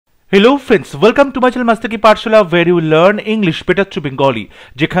Hello friends, welcome to my channel MASTI PATHSHALA where you learn English better through Bengali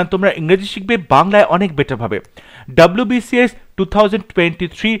যেখানে তোমরা ইংরেজি শিখবে বাংলায় অনেক বেটার ভাবে। WBCS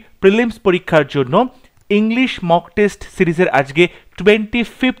 2023 প্রিলিমস পরীক্ষার জন্য ইংলিশ মক টেস্ট সিরিজের আজকে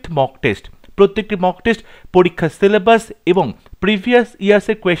 25th মক টেস্ট। প্রত্যেকটি মক টেস্ট পরীক্ষার সিলেবাস এবং প্রিভিয়াস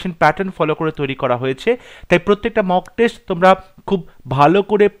ইয়ার্সের কোয়েশ্চেন প্যাটার্ন ফলো করে তৈরি করা হয়েছে, তাই প্রত্যেকটা মক টেস্ট তোমরা খুব ভালো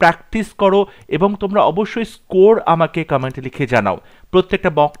করে প্র্যাকটিস করো এবং তোমরা অবশ্যই স্কোর আমাকে কমেন্টে লিখে জানাও। প্রত্যেকটা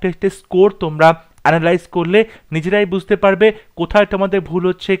মক টেস্টের স্কোর তোমরা অ্যানালাইজ করলে নিজেরাই বুঝতে পারবে কোথায় তোমাদের ভুল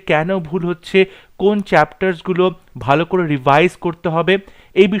হচ্ছে, কেন ভুল হচ্ছে, কোন চ্যাপ্টার্সগুলো ভালো করে রিভাইজ করতে হবে,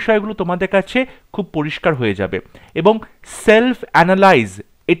 এই বিষয়গুলো তোমাদের কাছে খুব পরিষ্কার হয়ে যাবে। এবং সেলফ অ্যানালাইজ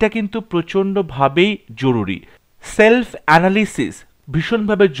এটা কিন্তু প্রচণ্ডভাবেই জরুরি। সেলফ অ্যানালিসিস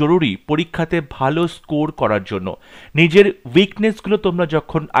ভীষণভাবে জরুরি পরীক্ষাতে ভালো স্কোর করার জন্য। নিজের উইকনেসগুলো তোমরা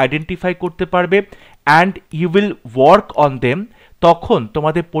যখন আইডেন্টিফাই করতে পারবে and you will work on them, তখন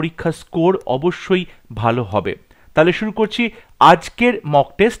তোমাদের পরীক্ষার স্কোর অবশ্যই ভালো হবে। তাহলে শুরু করছি আজকের mock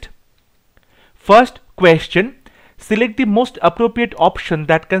test. First question, select the most appropriate option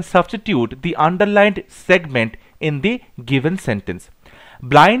that can substitute the underlined segment in the given sentence.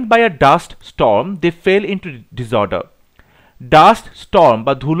 Blind by a dust storm, they fell into disorder. Dust Sturm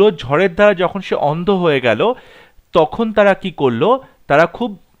বা ধুলো ঝড়ের দ্বারা যখন সে অন্ধ হয়ে গেল, তখন তারা কি করলো, তারা খুব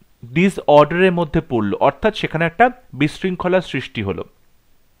ডিসঅর্ডারের মধ্যে পড়লো, অর্থাৎ সেখানে একটা বিশৃঙ্খলার সৃষ্টি হলো।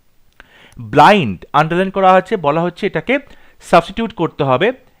 ব্লাইন্ড আন্ডারলাইন করা আছে, বলা হচ্ছে এটাকে সাবস্টিটিউট করতে হবে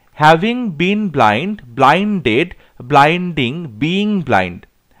having been blind, blinded, blinding, being blind.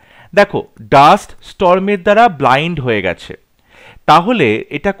 দেখো ডাস্ট স্টর্মের দ্বারা ব্লাইন্ড হয়ে গেছে, তাহলে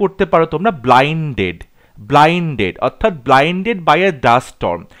এটা করতে পারো তোমরা ব্লাইন্ডেড, ব্লাইন্ডেড অর্থাৎ blinded by A dust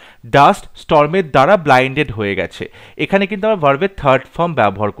Sturm, dust স্টর্মের দ্বারা ব্লাইন্ডেড হয়ে গেছে। এখানে কিন্তু আমরা ভার্বের থার্ড ফর্ম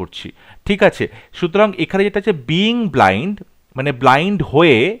ব্যবহার করছি, ঠিক আছে। সুতরাং এখানে যেটা আছে বিইং ব্লাইন্ড, মানে ব্লাইন্ড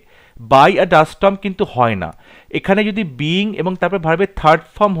হয়ে, বাই আ ডাস্ট স্টর্ম কিন্তু হয় না। এখানে যদি বিইং এবং তারপর ভার্বের থার্ড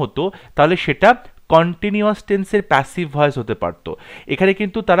ফর্ম হতো তাহলে সেটা কন্টিনিউয়াস টেন্সের প্যাসিভ ভয়েস হতে পারত। এখানে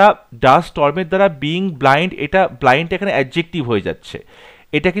কিন্তু তারা ডাস্ট স্টর্মের দ্বারা বিইং ব্লাইন্ড, এটা ব্লাইন্ড এখানে অ্যাডজেক্টিভ হয়ে যাচ্ছে,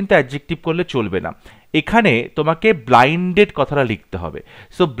 এটা কিন্তু অ্যাডজেক্টিভ করলে চলবে না। এখানে তোমাকে ব্লাইন্ডেড কথাটা লিখতে হবে।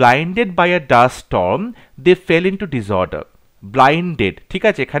 So blinded by a dust Sturm they fail into disorder, blinded, ঠিক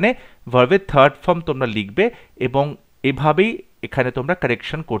আছে। এখানে ভার্বের থার্ড ফর্ম তোমরা লিখবে এবং এভাবেই এখানে তোমরা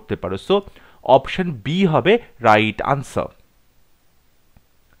কারেকশন করতে পারো। সো অপশন বি হবে right answer.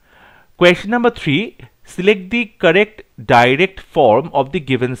 Question number 3, select the correct direct form of the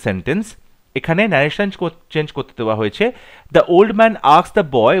given sentence. এখানে narration চেঞ্জ করতে দেওয়া হয়েছে। The old man asked the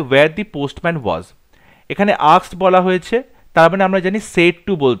boy where the postman was. এখানে asked বলা হয়েছে, তার মানে আমরা জানি said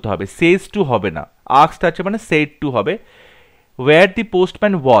to বলতে হবে, says to হবে না। asked আছে মানে said to হবে। where the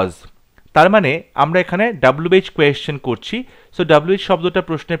postman was, তার মানে আমরা এখানে WH কোয়েশ্চেন করছি। সো WH শব্দটা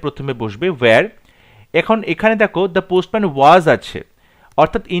প্রশ্নের প্রথমে বসবে where। এখন এখানে দেখো the postman was আছে,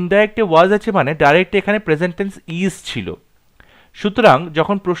 অর্থাৎ ইনডাইরেক্টে ওয়াজ আছে মানে ডাইরেক্টে এখানে প্রেজেন্ট টেন্স ইজ ছিল। সুতরাং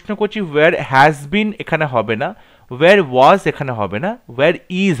যখন প্রশ্ন করছি ওয়্যার হ্যাজ বিন এখানে হবে না, ওয়্যার ওয়াজ এখানে হবে না, ওয়্যার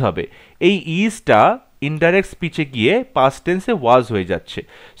ইজ হবে। এই ইজটা ইনডাইরেক্ট স্পিচে গিয়ে পাস্ট টেন্সে ওয়াজ হয়ে যাচ্ছে।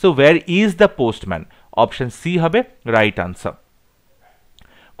 So where is the postman, option C হবে right answer.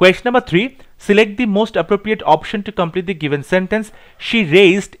 Question number 3, select the most appropriate option to complete the given sentence. She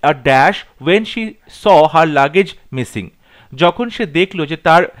raised a dash when she saw her luggage missing. যখন সে দেখলো যে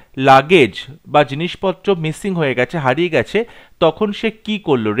তার luggage বা জিনিসপত্র missing হয়ে গেছে, হারিয়ে গেছে, তখন সে কি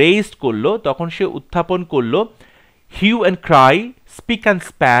করলো, রেইজড করলো, তখন সে উত্থাপন করলো Hugh and Cry, speak and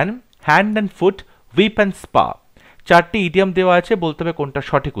span, hand and foot, whip and spa. চারটি ইডিয়াম দেওয়া আছে, বলতে হবে কোনটা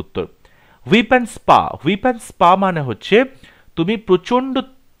সঠিক উত্তর। Whip and spa, whip and spa মানে হচ্ছে তুমি প্রচণ্ড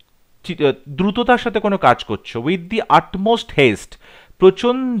দ্রুততার সাথে কোনো কাজ করছো, উইথ দি আটমোস্ট হেস্ট,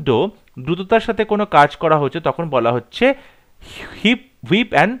 প্রচণ্ড দ্রুততার সাথে কোনো কাজ করা হচ্ছে, তখন বলা হচ্ছে হুইপ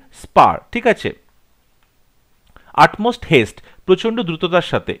অ্যান্ড স্পার, ঠিক আছে। আটমোস্ট হেস্ট প্রচণ্ড দ্রুততার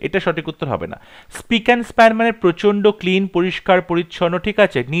সাথে, এটা সঠিক উত্তর হবে না। স্পিক অ্যান্ড স্প্যান মানে প্রচণ্ড ক্লিন, পরিষ্কার পরিচ্ছন্ন, ঠিক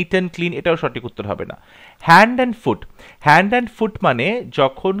আছে, নিট অ্যান্ড ক্লিন, এটাও সঠিক উত্তর হবে না। Hand and foot, hand and foot মানে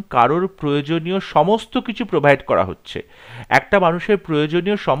যখন কারোর প্রয়োজনীয় সমস্ত কিছু প্রোভাইড করা হচ্ছে, একটা মানুষের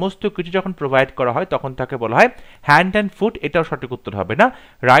প্রয়োজনীয় সমস্ত কিছু যখন প্রোভাইড করা হয় তখন তাকে বলা হয় হ্যান্ড অ্যান্ড ফুট, এটাও সঠিক উত্তর হবে না।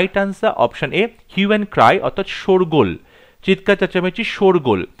 Right answer option A Hugh and Cry, অর্থাৎ শোরগোল, চিৎকার চেঁচামেচি,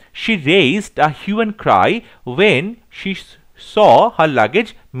 শোরগোল। She raised a hue and cry when she saw her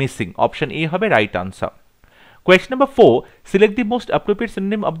luggage missing. Option A হবে right answer. Question number 4, select the most appropriate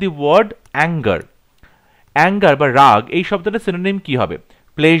synonym of the word anger. Anger বা রাগ, এই শব্দটার synonym কি হবে?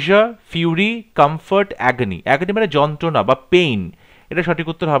 Pleasure, fury, comfort, agony. Agony মানে যন্ত্রণা বা পেইন, এটা সঠিক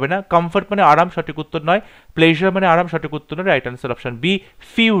উত্তর হবে না। কমফর্ট মানে আরাম, সঠিক উত্তর নয়। প্লেজার মানে আরাম, সঠিক উত্তর নয়। Right answer option B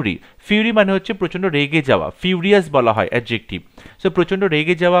Fury. Fury মানে হচ্ছে প্রচন্ড রেগে যাওয়া, ফিউরিয়াস বলা হয় অ্যাডজেক্টিভ। সো প্রচন্ড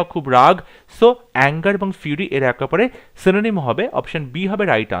রেগে যাওয়া, খুব রাগ। সো অ্যাঙ্গার এবং ফিউরি এর একেবারে সিনোনিম হবে, অপশন বি হবে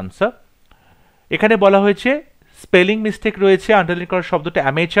রাইট আনসার। এখানে বলা হয়েছে স্পেলিং মিস্টেক রয়েছে, আন্ডারলাইন করার শব্দটা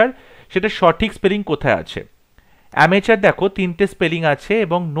অ্যামেচার, সেটা সঠিক স্পেলিং কোথায় আছে? অ্যামেচার দেখো তিনটে স্পেলিং আছে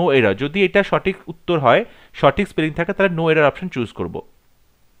এবং নো এরর। যদি এটা সঠিক উত্তর হয়, সঠিক স্পেলিং থাকে, তাহলে নো এরর অপশন চুজ করব।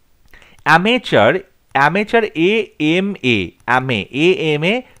 Amateur, amateur A M A, অ্যামে A M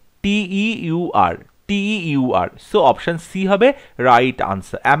A টিইউআর, টিইউআর। So option C হবে রাইট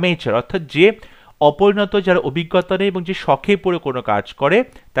আনসার। অ্যামেচার অর্থাৎ যে অপরিণত, যার অভিজ্ঞতা নেই এবং যে শখে পড়ে কোনো কাজ করে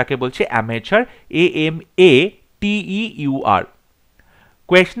তাকে বলছে amateur, A M A টিইউআর।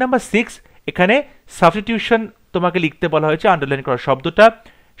 Question number 6, এখানে সাবস্টিটিউশন তোমাকে লিখতে বলা হয়েছে, আন্ডারলাইন করা শব্দটা।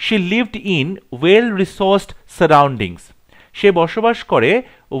 She lived in well রিসোর্সড surroundings. সে বসবাস করে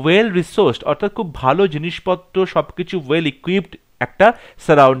ওয়েল রিসোর্সড অর্থাৎ খুব ভালো জিনিসপত্র, সবকিছু ওয়েল ইকুইপড একটা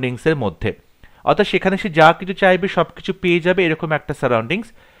সারাউন্ডিংসের মধ্যে, অর্থাৎ সেখানে সে যা কিছু চাইবে সবকিছু পেয়ে যাবে, এরকম একটা surroundings.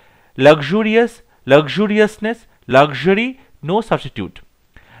 Luxurious, লাক্সুরিয়াসনেস, luxury, no substitute.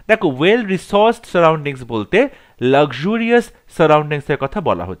 দেখো ওয়েল রিসোর্সড সারাউন্ডিংস বলতে লাক্সুরিয়াস সারাউন্ডিংসের কথা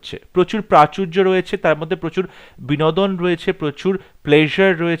বলা হচ্ছে। প্রচুর প্রাচুর্য রয়েছে, তার মধ্যে প্রচুর বিনোদন রয়েছে, প্রচুর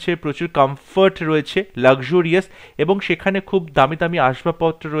প্লেজার রয়েছে, প্রচুর কমফর্ট রয়েছে, লাক্সুরিয়াস, এবং সেখানে খুব দামি দামি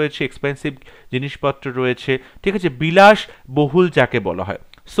আসবাবপত্র রয়েছে, এক্সপেন্সিভ জিনিসপত্র রয়েছে, ঠিক আছে, বিলাস বহুল যাকে বলা হয়।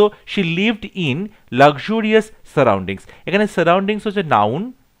 So she lived in luxurious surroundings. এখানে সারাউন্ডিংস হচ্ছে নাউন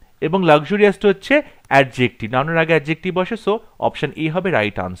এবং লাক্সুরিয়াসটা হচ্ছে অ্যাডজেক্টিভ, নাউনের আগে অ্যাডজেক্টিভ বসে। সো অপশন এ হবে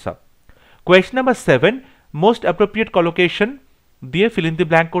right answer. Question number 7, most appropriate collocation দিয়ে ফিল ইন দি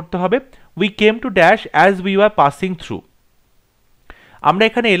ব্ল্যাঙ্ক করতে হবে। We came to dash as we were passing through. আমরা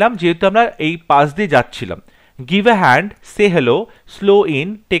এখানে এলাম যেহেতু আমরা এই পাস দিয়ে যাচ্ছিলাম। Give a hand, say hello, slow in,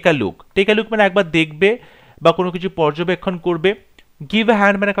 take a look. Take a look মানে একবার দেখবে বা কোনো কিছু পর্যবেক্ষণ করবে। গিভ এ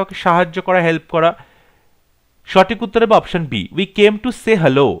হ্যান্ড মানে কাউকে সাহায্য করা, হেল্প করা। সঠিক উত্তর হবে option B, we came to say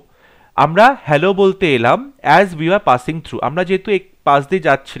hello. আমরা হ্যালো বলতে এলাম as we are passing through. আমরা যেহেতু এই পাস দিয়ে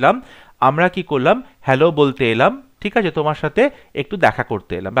যাচ্ছিলাম, আমরা কি করলাম, হ্যালো বলতে এলাম, ঠিক আছে, তোমার সাথে একটু দেখা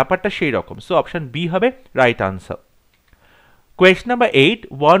করতে এলাম, ব্যাপারটা সেই রকম। সো অপশন বি হবে right answer. Question number 8,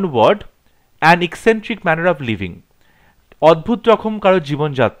 one word, an eccentric manner of living. অদ্ভুত রকম কারো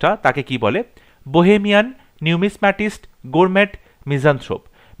জীবনযাত্রা, তাকে কি বলে? বোহেমিয়ান, নিউমিসম্যাটিস্ট, গোরমেট, মিজানথ্রোপ।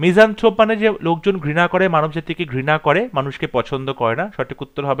 মিজানথ্রোপ মানে যে লোকজন ঘৃণা করে, মানবজাতিকে ঘৃণা করে, মানুষকে পছন্দ করে না, সঠিক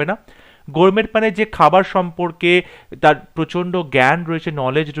উত্তর হবে না। গোরমেট মানে যে খাবার সম্পর্কে তার প্রচণ্ড জ্ঞান রয়েছে,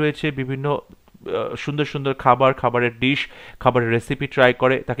 নলেজ রয়েছে, বিভিন্ন সুন্দর সুন্দর খাবার, খাবারের ডিশ, খাবারের রেসিপি ট্রাই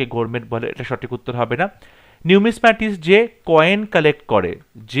করে, তাকে গোরমেট বলে, এটা সঠিক উত্তর হবে না। নিউমিসম্যাটিস্ট যে কয়েন কালেক্ট করে,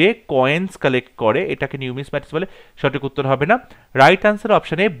 যে কয়েন্স কালেক্ট করে, এটাকে নিউমিসম্যাটিস্ট বলে, সঠিক উত্তর হবে না। রাইট আনসার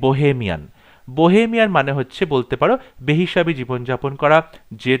অপশানে বোহেমিয়ান। বোহেমিয়ান মানে হচ্ছে বলতে পারো বেহিসাবি জীবনযাপন করা,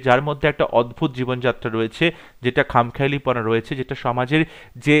 যে যার মধ্যে একটা অদ্ভুত জীবনযাত্রা রয়েছে, যেটা খামখেয়ালিপনা রয়েছে, যেটা সমাজের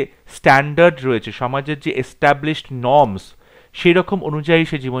যে স্ট্যান্ডার্ড রয়েছে, সমাজের যে এস্টাবলিশড নর্মস সেই রকম অনুযায়ী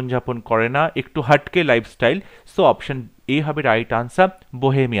সে জীবনযাপন করে না, একটু হাটকে লাইফস্টাইল। সো অপশন এ হবে right answer,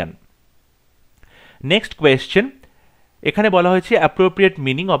 bohemian. Next question, এখানে বলা হয়েছে appropriate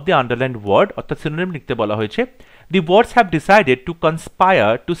meaning of the underlined word, অর্থাৎ সিনোনিম লিখতে বলা হয়েছে। দি ওয়ার্ডস have decided to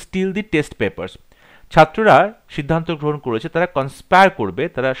কনস্পায়ার two still the test papers. ছাত্ররা সিদ্ধান্ত গ্রহণ করেছে তারা কনস্পায়ার করবে,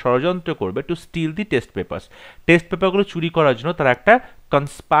 তারা ষড়যন্ত্র করবে, টু স্টিল দি টেস্ট পেপার্স। টেস্ট পেপারগুলো চুরি করার জন্য তারা একটা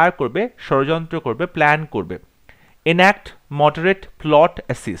কনস্পায়ার করবে, ষড়যন্ত্র করবে, প্ল্যান করবে। এনঅ্যাক্ট, মডারেট, প্লট,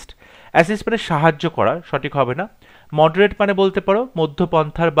 অ্যাসিস্ট। অ্যাসিস্ট মানে সাহায্য করা, সঠিক হবে না। মডারেট মানে বলতে পারো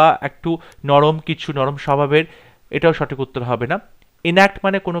মধ্যপন্থার বা একটু নরম কিছু, নরম স্বভাবের, এটাও সঠিক উত্তর হবে না। এনঅ্যাক্ট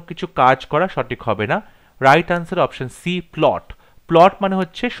মানে কোনো কিছু কাজ করা, সঠিক হবে না। Right answer option C, plot. Plot মানে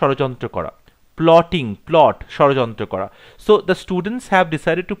হচ্ছে ষড়যন্ত্র করা, প্লটিং, প্লট, ষড়যন্ত্র করা। So the students have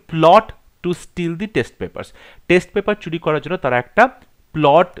decided to plot two still the test papers. Test paper চুরি করার জন্য তারা একটা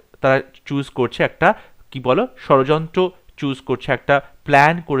প্লট তারা চুজ করছে, একটা কি বলো ষড়যন্ত্র চুজ করছে, একটা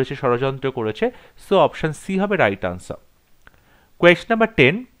প্ল্যান করেছে, ষড়যন্ত্র করেছে। সো অপশন সি হবে right answer. Question number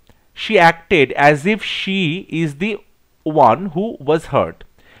 10, she acted as if she is the one who was hurt.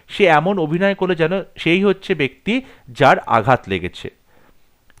 সে এমন অভিনয় করলো যেন সেই হচ্ছে ব্যক্তি যার আঘাত লেগেছে।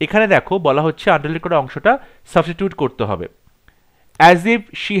 এখানে দেখো বলা হচ্ছে আন্ডারলাইন করা অংশটা সাবস্টিটিউট করতে হবে। as if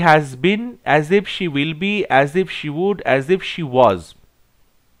she has been, as if she will be, as if she would, as if she was।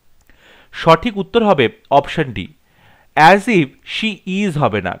 সঠিক উত্তর হবে option D, as if she is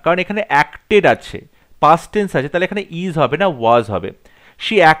হবে না, কারণ এখানে acted আছে, past tense আছে, তাহলে এখানে is হবে না, was হবে।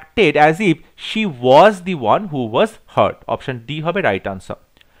 She acted as if she was the one who was hurt. Option D হবে right answer.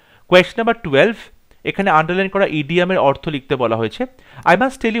 Question number 12. এখানে আন্ডারলাইন করা ইডিয়ামের অর্থ লিখতে বলা হয়েছে। I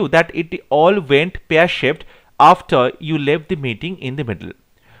must tell you that it all went pair shaped after you left the meeting in the middle.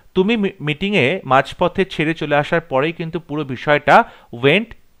 তুমি মিটিংয়ে মাঝপথে ছেড়ে চলে আসার পরেই কিন্তু পুরো বিষয়টা ওয়েন্ট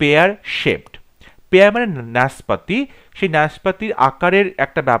পেয়ার শেপড। পেয়ার মানে নাশপাতি, সেই নাশপাতির আকারের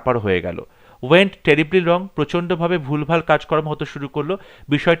একটা ব্যাপার হয়ে গেল। ওয়েন্ট টেরিবলি রং, প্রচণ্ডভাবে ভুলভাল কাজকর্ম হতে শুরু করলো,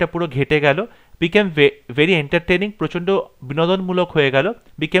 বিষয়টা পুরো ঘেটে গেল। বিকেম ভেরি এন্টারটেনিং, প্রচণ্ড বিনোদনমূলক হয়ে গেল।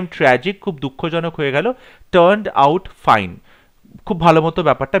 বিকেম ট্র্যাজিক, খুব দুঃখজনক হয়ে গেল। টার্নড আউট ফাইন, খুব ভালো মতো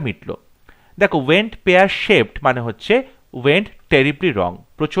ব্যাপারটা মিটলো। দেখো ওয়েন্ট পেয়ার শেপড মানে হচ্ছে ওয়েন্ট টেরিবলি রং,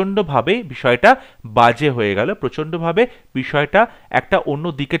 প্রচণ্ডভাবে বিষয়টা বাজে হয়ে গেল, প্রচণ্ডভাবে বিষয়টা একটা অন্য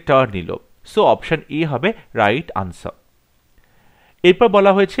দিকে টার্ন নিল। সো অপশন এ হবে রাইট আনসার। এরপর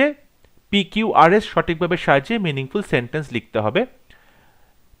বলা হয়েছে PQRS সঠিকভাবে সাজিয়ে মিনিংফুল সেন্টেন্স লিখতে হবে।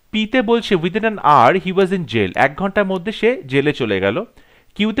 পিতে বলছে within an hour he was in jail, 1 ঘন্টার মধ্যে সে জেলে চলে গেল।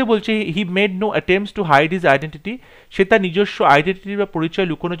 কিউতে বলছে he made no attempts to hide his identity, সে তার নিজস্ব আইডেন্টিটি বা পরিচয়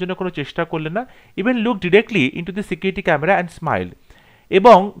লুকোনোর জন্য কোনো চেষ্টা করলেন না। Even look directly into the security camera and smile,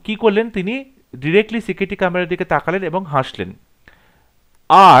 এবং কি করলেন তিনি ডিরেক্টলি সিকিউরিটি ক্যামেরার দিকে তাকালেন এবং হাসলেন।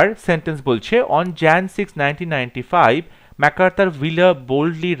 আর সেন্টেন্স বলছে on Jan 6, 1995 MacArthur Wheeler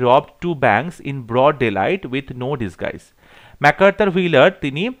boldly robbed 2 banks in broad daylight with no disguise. MacArthur wheeler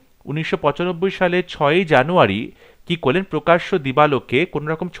তিনি 1995 সালের 6 জানুয়ারি কি করলেন, প্রকাশ্য দিবালোকে কোন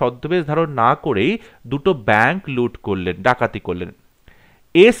রকম ছদ্মবেশ ধারণ না করেই 2টো ব্যাংক লুট করলেন, ডাকাতি করলেন।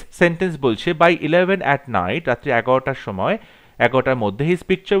 এস সেন্টেন্স বলছে বাই 11 at night, রাত্রি 11টার সময়, 11টার মধ্যে his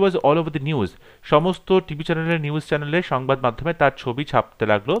picture was all over the news, সমস্ত টিভি চ্যানেলের নিউজ চ্যানেলে সংবাদ মাধ্যমে তার ছবি ছাপতে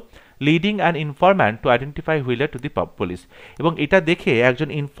লাগলো। Leading an ইনফরম্যান্ট to identify wheeler to the police, এবং এটা দেখে একজন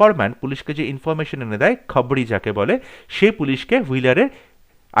ইনফরম্যান্ট পুলিশকে যে ইনফরমেশন এনে দেয়, খবরি যাকে বলে, সে পুলিশকে হুইলারের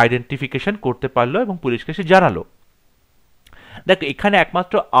আইডেন্টিফিকেশন করতে পারলো এবং পুলিশকে সে জানালো। দেখো এখানে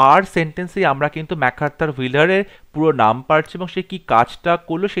একমাত্র আর সেন্টেন্সেই আমরা কিন্তু ম্যাকআর্থার হুইলারের পুরো নাম পাচ্ছি এবং সে কি কাজটা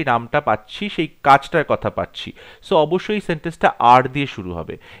করলো সেই নামটা পাচ্ছি, সেই কাজটার কথা পাচ্ছি। সো অবশ্যই এই সেন্টেন্সটা আর দিয়ে শুরু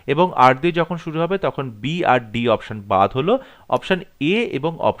হবে, এবং আর দিয়ে যখন শুরু হবে তখন বি আর ডি অপশন বাদ হলো, অপশন এ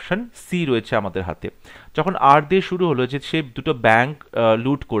এবং অপশন সি রয়েছে আমাদের হাতে। যখন আর দিয়ে শুরু হলো যে সে 2টো ব্যাংক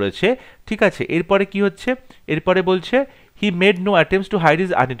লুট করেছে, ঠিক আছে, এরপরে কি হচ্ছে, এরপরে বলছে he made no attempts to hide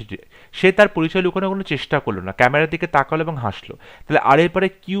his identity, সে তার পরিচয় লুকানোর কোনো চেষ্টা করলো না, ক্যামেরার দিকে তাকালো এবং হাসলো। তাহলে আর এর পরে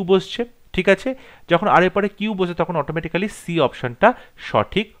কিউ বসছে, ঠিক আছে, যখন আর এর পরে কিউ বসে তখন অটোমেটিক্যালি সি অপশনটা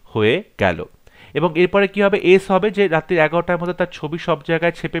সঠিক হয়ে গেল। এবং এরপরে কি হবে, এস হবে যে রাত্রি 11টার মধ্যে তার ছবি সব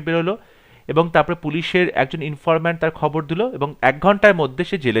জায়গায় ছেপে বেরোলো, এবং তারপরে পুলিশের একজন ইনফরম্যান্ট তার খবর দিল, এবং 1 ঘন্টার মধ্যে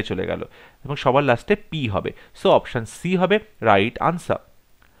সে জেলে চলে গেল, এবং সবার লাস্টে পি হবে। সো অপশন সি হবে right answer.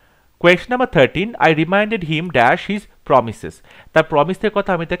 Question number 13, I reminded him dash his promises, তার প্রমিসের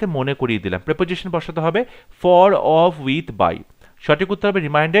কথা আমি তাকে মনে করিয়ে দিলাম। প্রিপোজিশন বসাতে হবে ফর, অফ, উইথ, বাই। সঠিক উত্তর হবে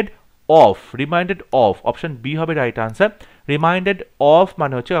reminded of, reminded of, option B হবে রাইট আনসার। রিমাইন্ডেড অফ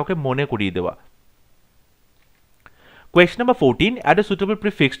মানে হচ্ছে কাউকে মনে করিয়ে দেওয়া। Question number 14, add a suitable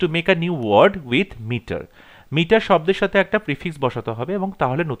prefix to make a new word with metre. Metre শব্দের সাথে একটা প্রিফিক্স বসাতে হবে এবং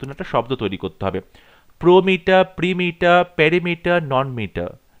তাহলে নতুন একটা শব্দ তৈরি করতে হবে। প্রোমিটার, প্রিমিটার, পেরিমিটার, নন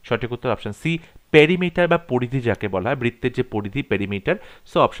মিটার। সঠিক উত্তর অপশন সি, পেরিমিটার বা পরিধি যাকে বলা হয়, বৃত্তের যে পরিধি পেরিমিটার।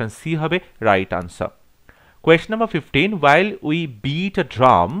 সো অপশন সি হবে right answer. Question number 15, while we beat a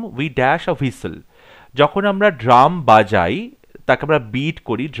drum we dash a whistle, যখন আমরা ড্রাম বাজাই, তাকে আমরা বিট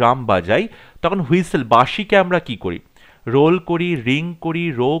করি, ড্রাম বাজাই, তখন হুইসেল বাঁশিকে আমরা কি করি, রোল করি, রিং করি,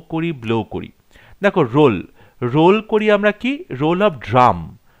 রো করি, ব্লো করি। দেখো রোল, রোল করি আমরা কি, রোল অফ ড্রাম,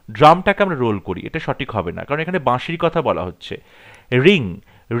 ড্রামটাকে আমরা রোল করি, এটা সঠিক হবে না কারণ এখানে বাঁশির কথা বলা হচ্ছে। রিং,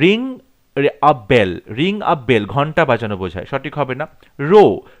 রিং আ বেল, রিং আ বেল ঘন্টা বাজানো বোঝায়, সঠিক হবে না। রো,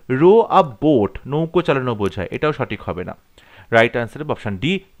 রো আ বোট নৌকো চালানো বোঝায়, এটাও সঠিক হবে না। Right answer option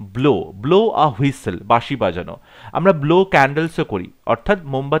D, blow, blow আ হুইসেল বাঁশি বাজানো। আমরা ব্লো ক্যান্ডেলসও করি, অর্থাৎ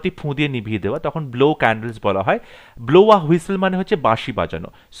মোমবাতি ফুঁ দিয়ে নিভিয়ে দেওয়া, তখন ব্লো ক্যান্ডেলস বলা হয়। ব্লো আ হুইসেল মানে হচ্ছে বাঁশি বাজানো।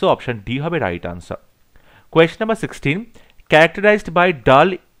 সো অপশন ডি হবে right answer. Question number 16, characterised by ডাল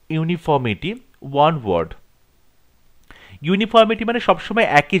ইউনিফর্মিটি, ওয়ান ওয়ার্ড। ইউনিফর্মিটি মানে সবসময়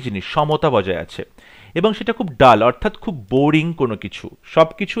একই জিনিস, সমতা বজায় আছে, এবং সেটা খুব ডাল অর্থাৎ খুব বোরিং কোনো কিছু, সব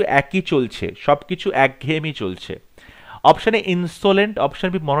কিছু একই চলছে, সব কিছু একঘেয়েমি চলছে। Option A ইনসোলেন্ট, option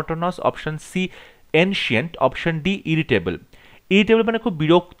B monotonous, option C ancient, option D irritable. Irritable মানে খুব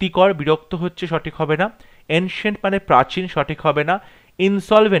বিরক্তিকর, বিরক্ত হচ্ছে, সঠিক হবে না। এনশিয়েন্ট মানে প্রাচীন, সঠিক হবে না।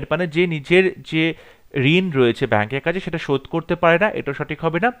 ইনসলভেন্ট মানে যে নিজের যে ঋণ রয়েছে ব্যাংকের কাছে সেটা শোধ করতে পারে না, এটা সঠিক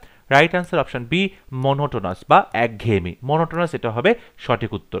হবে না। Right answer option B monotonous বা একঘেয়েমি, মনোটোনাস এটা হবে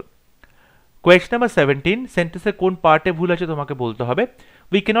সঠিক উত্তর। কোয়েশ্চন নাম্বার 17, সেন্টেন্সের কোন পার্টে ভুল আছে তোমাকে বলতে হবে।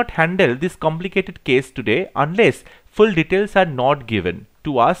 We cannot handle this complicated case today unless full details are not given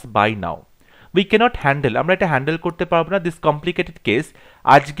to us by now. We cannot handle, আমরা এটা হ্যান্ডেল করতে পারবো না দিস কমপ্লিকেটেড কেস,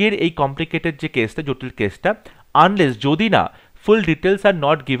 আজকের এই কমপ্লিকেটেড যে কেসটা, জটিল কেসটা, আনলেস যদি না full details are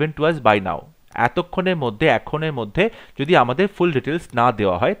not given to us by নাও, এতক্ষণের মধ্যে এখনের মধ্যে যদি আমাদের ফুল ডিটেলস না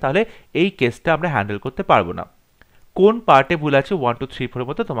দেওয়া হয় তাহলে এই কেসটা আমরা হ্যান্ডেল করতে পারবো না। কোন পার্টে ভুল আছে 1 2 3 4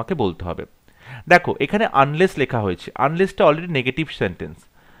 মতো তোমাকে বলতে হবে। দেখো এখানে আনলেস লেখা হয়েছে, আনলেসটা অলরেডি নেগেটিভ সেন্টেন্স,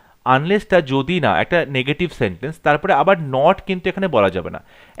 আনলেসটা যদি না একটা নেগেটিভ সেন্টেন্স, তারপরে আবার নট কিন্তু এখানে বলা যাবে না,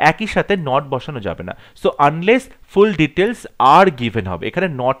 একই সাথে নট বসানো যাবে না। So unless full details are given হবে, এখানে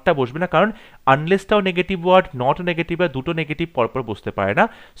নটটা বসবে না, কারণ আনলেসটাও নেগেটিভ ওয়ার্ড, নটও নেগেটিভ, আর দুটো নেগেটিভ পরপর বসতে পারে না।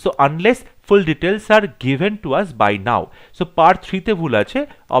 So unless full details are given to us by now. So part 3 ভুল আছে,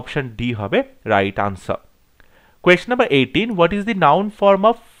 অপশন ডি হবে right answer. Question number 18, what is the noun form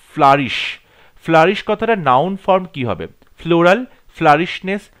of flourish? Flourish কথাটা নাউন ফর্ম কি হবে? Floral,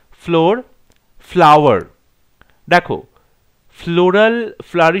 ফ্লারিশনেস, floor, flower. দেখো floral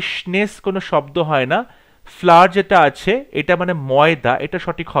ফ্লারিশনেস কোনো শব্দ হয় না, ফ্লার যেটা আছে এটা মানে ময়দা, এটা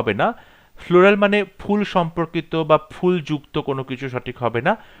সঠিক হবে না। ফ্লোরাল মানে ফুল সম্পর্কিত বা ফুলযুক্ত কোনো কিছু, সঠিক হবে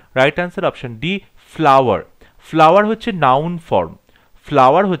না। Right answer option D, flower. Flower হচ্ছে নাউন ফর্ম,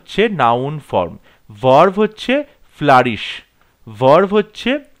 ফ্লাওয়ার হচ্ছে নাউন ফর্ম, ভার্ব হচ্ছে ফ্লারিশ, ভার্ব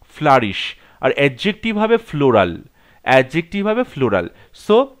হচ্ছে ফ্লারিশ, আর অ্যাডজেক্টিভ হবে ফ্লোরাল, অ্যাডজেক্টিভ হবে ফ্লোরাল।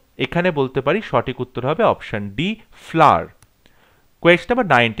 সো এখানে বলতে পারি সঠিক উত্তর হবে option D, ফ্লার। Question number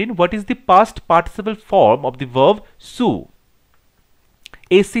 19, what is the past participle form of the verb সু?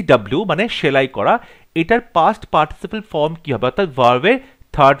 ACW মানে সেলাই করা, এটার পাস্ট পার্টিসিপল ফর্ম কি হবে, অর্থাৎ ভার্বের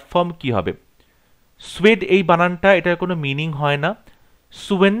থার্ড ফর্ম কি হবে? সুয়েড, এই বানানটা এটার কোনো মিনিং হয় না।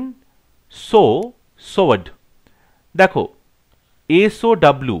 Swan, so, সোয়াড। দেখো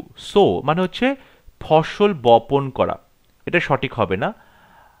SOW, সো মানে হচ্ছে ফসল বপন করা, এটা সঠিক হবে না।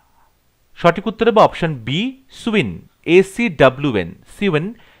 সঠিক উত্তর হবে অপশন বি, সুইন, ACWN, সুইন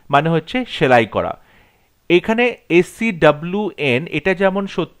মানে হচ্ছে সেলাই করা। এখানে ACWN এটা যেমন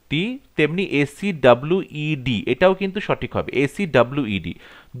সত্যি, তেমনি ACWED এটাও কিন্তু সঠিক হবে, ACWED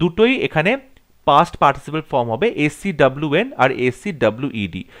দুটোই এখানে পাস্ট পার্টিসিপল ফর্ম হবে, ACWN আর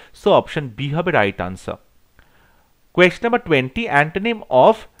ACWED। সো অপশন বি হবে right answer. Question number 20, antonym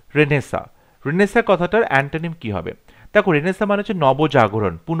of Renaissance. Renaissance কথাটার অ্যান্টোনিম কি হবে? দেখো রেনেসা মানে হচ্ছে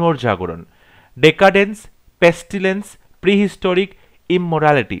নবজাগরণ, পুনর্জাগরণ। ডেকাডেন্স, পেস্টিলেন্স, প্রিহিস্টোরিক,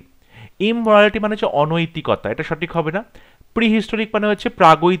 ইমমোরালিটি। ইমমোরালিটি মানে হচ্ছে অনৈতিকতা, এটা সঠিক হবে না। প্রিহিস্টোরিক মানে হচ্ছে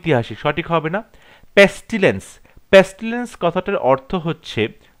প্রাগৈতিহাসিক, সঠিক হবে না। পেস্টিলেন্স, পেস্টিলেন্স কথাটার অর্থ হচ্ছে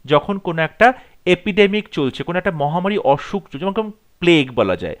যখন কোনো একটা এপিডেমিক চলছে, কোনো একটা মহামারী অসুখ, যেমন প্লেগ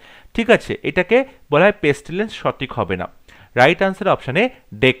বলা যায়, ঠিক আছে, এটাকে বলা হয় পেস্টিলেন্স, সঠিক হবে না। রাইট আনসার অপশানে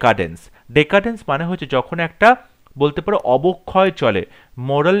ডেকাডেন্স। ডেকাডেন্স মানে হচ্ছে যখন একটা বলতে পারো অবক্ষয় চলে,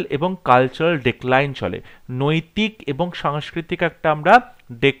 মোরাল এবং কালচারাল ডেক্লাইন চলে, নৈতিক এবং সাংস্কৃতিক একটা আমরা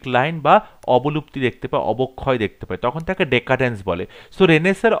ডেক্লাইন বা অবলুপ্তি দেখতে পাই, অবক্ষয় দেখতে পাই, তখন তাকে ডেকাডেন্স বলে। সো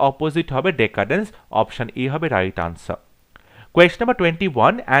রেনেসার অপোজিট হবে ডেকাডেন্স, অপশন এ হবে right answer. Question number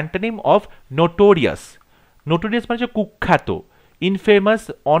 21, antonym of notorious. Notorious মানে হচ্ছে কুখ্যাত, ইনফেমাস,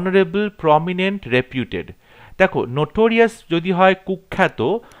 অনারেবল, প্রমিনেন্ট, রেপিউটেড। দেখো নোটোরিয়াস যদি হয় কুখ্যাত,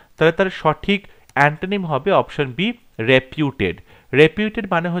 তাহলে তার সঠিক অ্যান্টোনিম হবে অপশন বি, রেপিউটেড। রেপিউটেড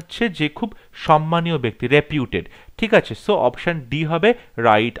মানে হচ্ছে যে খুব সম্মানীয় ব্যক্তি, রেপিউটেড, ঠিক আছে। সো অপশন ডি হবে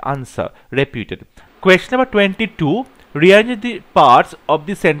right answer, reputed. Question number 22, rearrange the parts of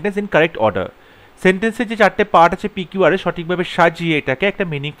the sentence in correct order. সেন্টেন্সের যে চারটে পার্ট আছে PQR এ সঠিকভাবে সাজিয়ে এটাকে একটা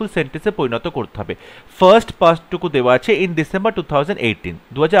মিনিংফুল সেন্টেন্সে পরিণত করতে হবে। ফার্স্ট পার্টটুকু দেওয়া আছে ইন ডিসেম্বর 2018,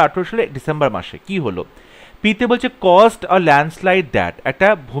 2018 সালে ডিসেম্বর মাসে কি হলো। পিতে বলছে কস্ট আ ল্যান্ডস্লাইড দ্যাট, একটা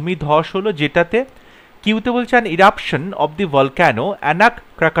ভূমিধস হলো যেটাতে। কিউতে বলছে an eruption of the volcano অ্যানাক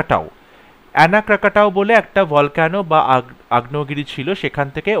ক্রাকাটাও। অ্যানাক ক্রাকাটাও বলে একটা ভলক্যানো বা আগ্নেয়গিরি ছিল, সেখান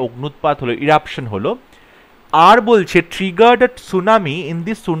থেকে অগ্নুৎপাত হলো, ইরাপশন হলো। আর বলছে triggered tsunami in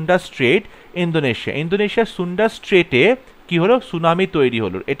the সুন্ডা straight, Indonesia. ইন্দোনেশিয়ার সুন্ডা স্ট্রেটে কি হলো, সুনামি তৈরি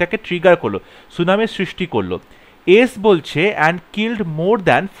হলো, এটাকে ট্রিগার করলো, সুনামির সৃষ্টি করলো। এস বলছে and killed more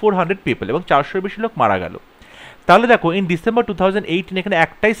than 400 people, এবং 400 বেশি লোক মারা গেল। তাহলে দেখো ইন ডিসেম্বর 2018 এখানে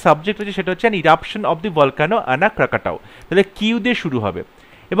একটাই সাবজেক্ট আছে, সেটা হচ্ছে an eruption of the volcano অ্যানাক ক্রাকাটাও, তাহলে কিউ দিয়ে শুরু হবে।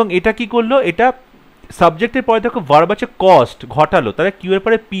 এবং এটা কি করলো, এটা সাবজেক্টের পরে দেখো ভার্ব আছে কস্ট, ঘটালো, তাহলে কিউ এর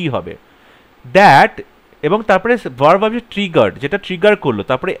পরে পি হবে। দ্যাট এবং তারপরে ভার্ব হবে ট্রিগার্ড, যেটা ট্রিগার করলো,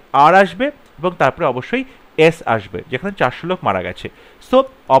 তারপরে আর আসবে এবং তারপরে অবশ্যই এস আসবে, যেখানে 400 লোক মারা গেছে। সো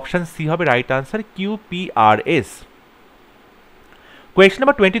অপশন সি হবে right answer, QPRS। Question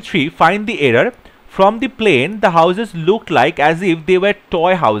number 23, find the error. From the plane the houses look like as if they were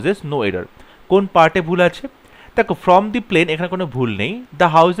toy houses, no error. কোন পার্টে ভুল আছে? দেখো ফ্রম দি প্লেন এখানে কোনো ভুল নেই। দ্য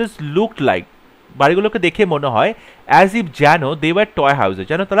হাউসেস লুক লাইক, বাড়িগুলোকে দেখে মনে হয়, অ্যাজ ইফ যেন দে ওয়ার টয় হাউসেস,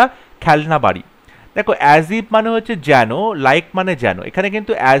 যেন তারা খেলনা বাড়ি, দেখো অ্যাজ ইফ মানে হচ্ছে যেন, লাইক মানে যেন, এখানে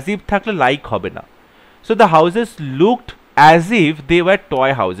কিন্তু অ্যাজ ইফ থাকলে লাইক হবে না। So the houses looked as if they were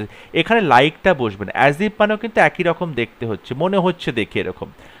toy houses, এখানে লাইকটা বসবে না, অ্যাজ ইফ মানেও কিন্তু একই রকম দেখতে হচ্ছে, মনে হচ্ছে দেখে এরকম।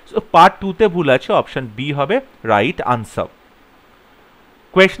 সো পার্ট 2-তে ভুল আছে, অপশন বি হবে right answer.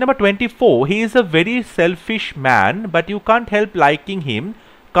 Question number 24. He is a very selfish man, but you can't help liking him,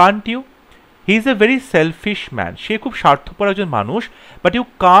 can't you? He is a very selfish man. সে খুব স্বার্থপর একজন মানুষ, but you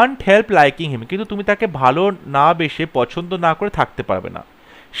can't help liking him. কিন্তু তুমি তাকে ভালো না বেশে, পছন্দ না করে থাকতে পারবে না।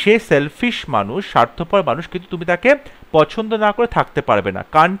 সে সেলফিশ মানুষ, স্বার্থপর মানুষ, কিন্তু তুমি তাকে পছন্দ না করে থাকতে পারবে না।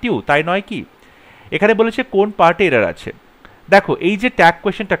 can't you, তাই নয় কি? এখানে বলেছে কোন পার্টে এরর আছে। দেখো এই যে ট্যাগ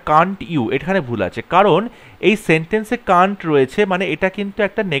কোয়েশ্চেনটা কান্ট ইউ, এখানে ভুল আছে, কারণ এই সেন্টেন্সে কান্ট রয়েছে, মানে এটা কিন্তু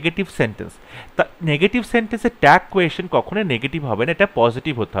একটা নেগেটিভ সেন্টেন্স। তা নেগেটিভ সেন্টেন্সে ট্যাগ কোয়েশ্চেন কখনোই নেগেটিভ হবে না, এটা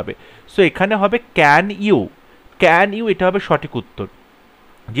পজিটিভ হতে হবে। সো এখানে হবে ক্যান ইউ, ক্যান ইউ, এটা হবে সঠিক উত্তর।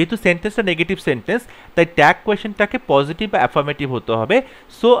 যেহেতু সেন্টেন্সটা নেগেটিভ সেন্টেন্স, তাই ট্যাগ কোয়েশ্চেনটাকে পজিটিভ বা অ্যাফার্মেটিভ হতে হবে।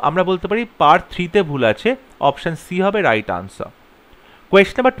 সো আমরা বলতে পারি পার্ট 3-তে ভুল আছে, অপশন সি হবে right answer.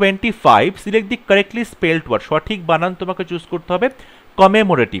 Question number 25. Select the correctly spelled word. সঠিক বানান তোমাকে চুজ করতে হবে।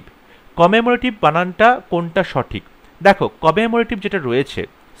 কমেমোরেটিভ, কমেমোরেটিভ বানানটা কোনটা সঠিক? দেখো কমেমোরেটিভ যেটা রয়েছে,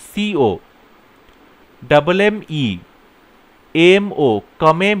 C O double M E M O,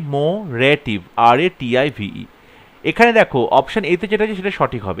 commemorative, RATIVE। এখানে দেখো অপশন এতে যেটা আছে সেটা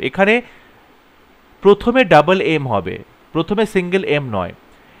সঠিক হবে। এখানে প্রথমে ডাবল এম হবে, প্রথমে সিঙ্গেল এম নয়,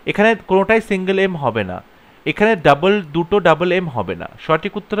 এখানে কোনোটাই সিঙ্গেল এম হবে না, এখানে দুটো ডাবল এম হবে না।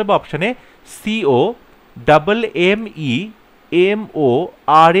 সঠিক উত্তর হবে অপশানে C O double M E M O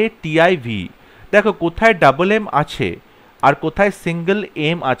RATIVE। দেখো কোথায় ডাবল এম আছে আর কোথায় সিঙ্গেল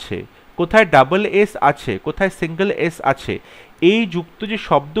এম আছে, কোথায় ডাবল এস আছে, কোথায় সিঙ্গেল এস আছে, এই যুক্ত যে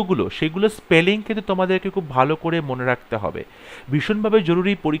শব্দগুলো সেগুলো স্পেলিং কিন্তু তোমাদেরকে খুব ভালো করে মনে রাখতে হবে, ভীষণভাবে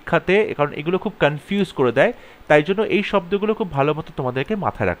জরুরি পরীক্ষাতে, কারণ এগুলো খুব কনফিউজ করে দেয়। তাই জন্য এই শব্দগুলো খুব ভালো মতো তোমাদেরকে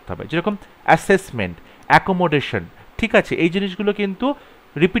মাথায় রাখতে হবে, যেরকম অ্যাসেসমেন্ট, অ্যাকোমোডেশন, ঠিক আছে, এই জিনিসগুলো কিন্তু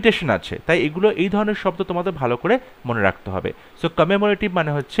রিপিটেশন আছে, তাই এগুলো এই ধরনের শব্দ তোমাদের ভালো করে মনে রাখতে হবে। সো কমেমোরেটিভ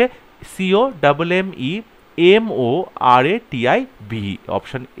মানে হচ্ছে C O double M E M O RATIVE,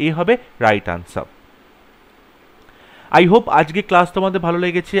 option A হবে রাইট আনসার। আই হোপ আজকে ক্লাস তোমাদের ভালো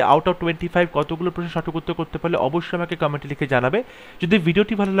লেগেছে। আউট অফ 25 কতগুলো প্রশ্ন সঠিক উত্তর করতে পারলে অবশ্যই আমাকে কমেন্টে লিখে জানাবে। যদি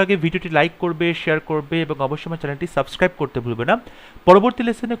ভিডিওটি ভালো লাগে ভিডিওটি লাইক করবে, শেয়ার করবে এবং অবশ্যই আমার চ্যানেলটি সাবস্ক্রাইব করতে ভুলবে না। পরবর্তী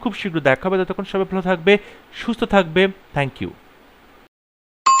লেসনে খুব শীঘ্র দেখা হবে, ততক্ষণ সবাই ভালো থাকবে, সুস্থ থাকবে। Thank you.